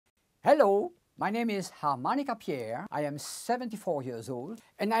Hello, my name is Harmonica Pierre. I am 74 years old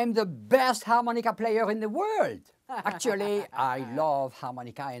and I'm the best harmonica player in the world. Actually, I love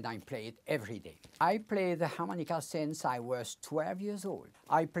harmonica and I play it every day. I play the harmonica since I was 12 years old.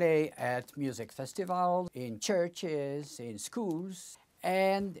 I play at music festivals, in churches, in schools,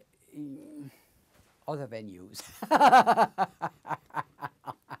 and in other venues.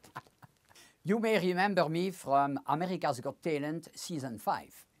 You may remember me from America's Got Talent Season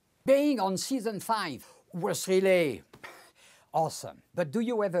 5. Being on Season 5 was really awesome. But do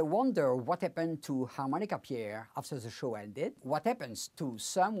you ever wonder what happened to Harmonica Pierre after the show ended? What happens to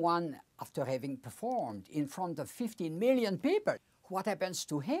someone after having performed in front of 15 million people? What happens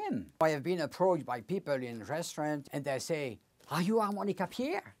to him? I have been approached by people in restaurants and they say, "Are you Harmonica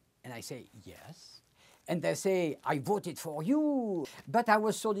Pierre?" And I say, "Yes." And they say, "I voted for you." But I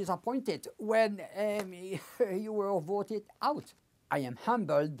was so disappointed when you were voted out. I am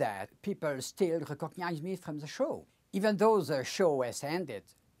humbled that people still recognize me from the show. Even though the show has ended,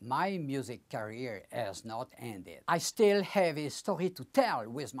 my music career has not ended. I still have a story to tell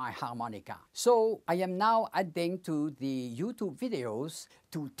with my harmonica. So I am now adding to the YouTube videos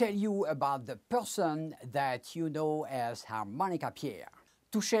to tell you about the person that you know as Harmonica Pierre.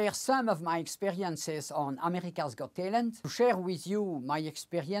 To share some of my experiences on America's Got Talent, to share with you my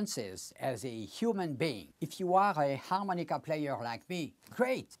experiences as a human being. If you are a harmonica player like me,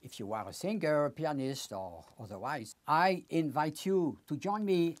 great! If you are a singer, pianist, or otherwise, I invite you to join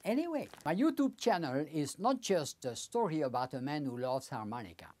me anyway. My YouTube channel is not just a story about a man who loves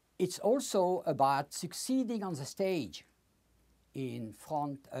harmonica. It's also about succeeding on the stage in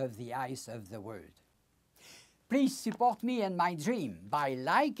front of the eyes of the world. Please support me and my dream by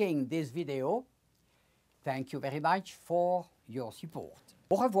liking this video. Thank you very much for your support.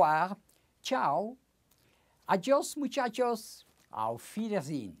 Au revoir. Ciao. Adios muchachos. Auf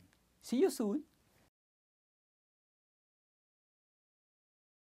Wiedersehen. See you soon.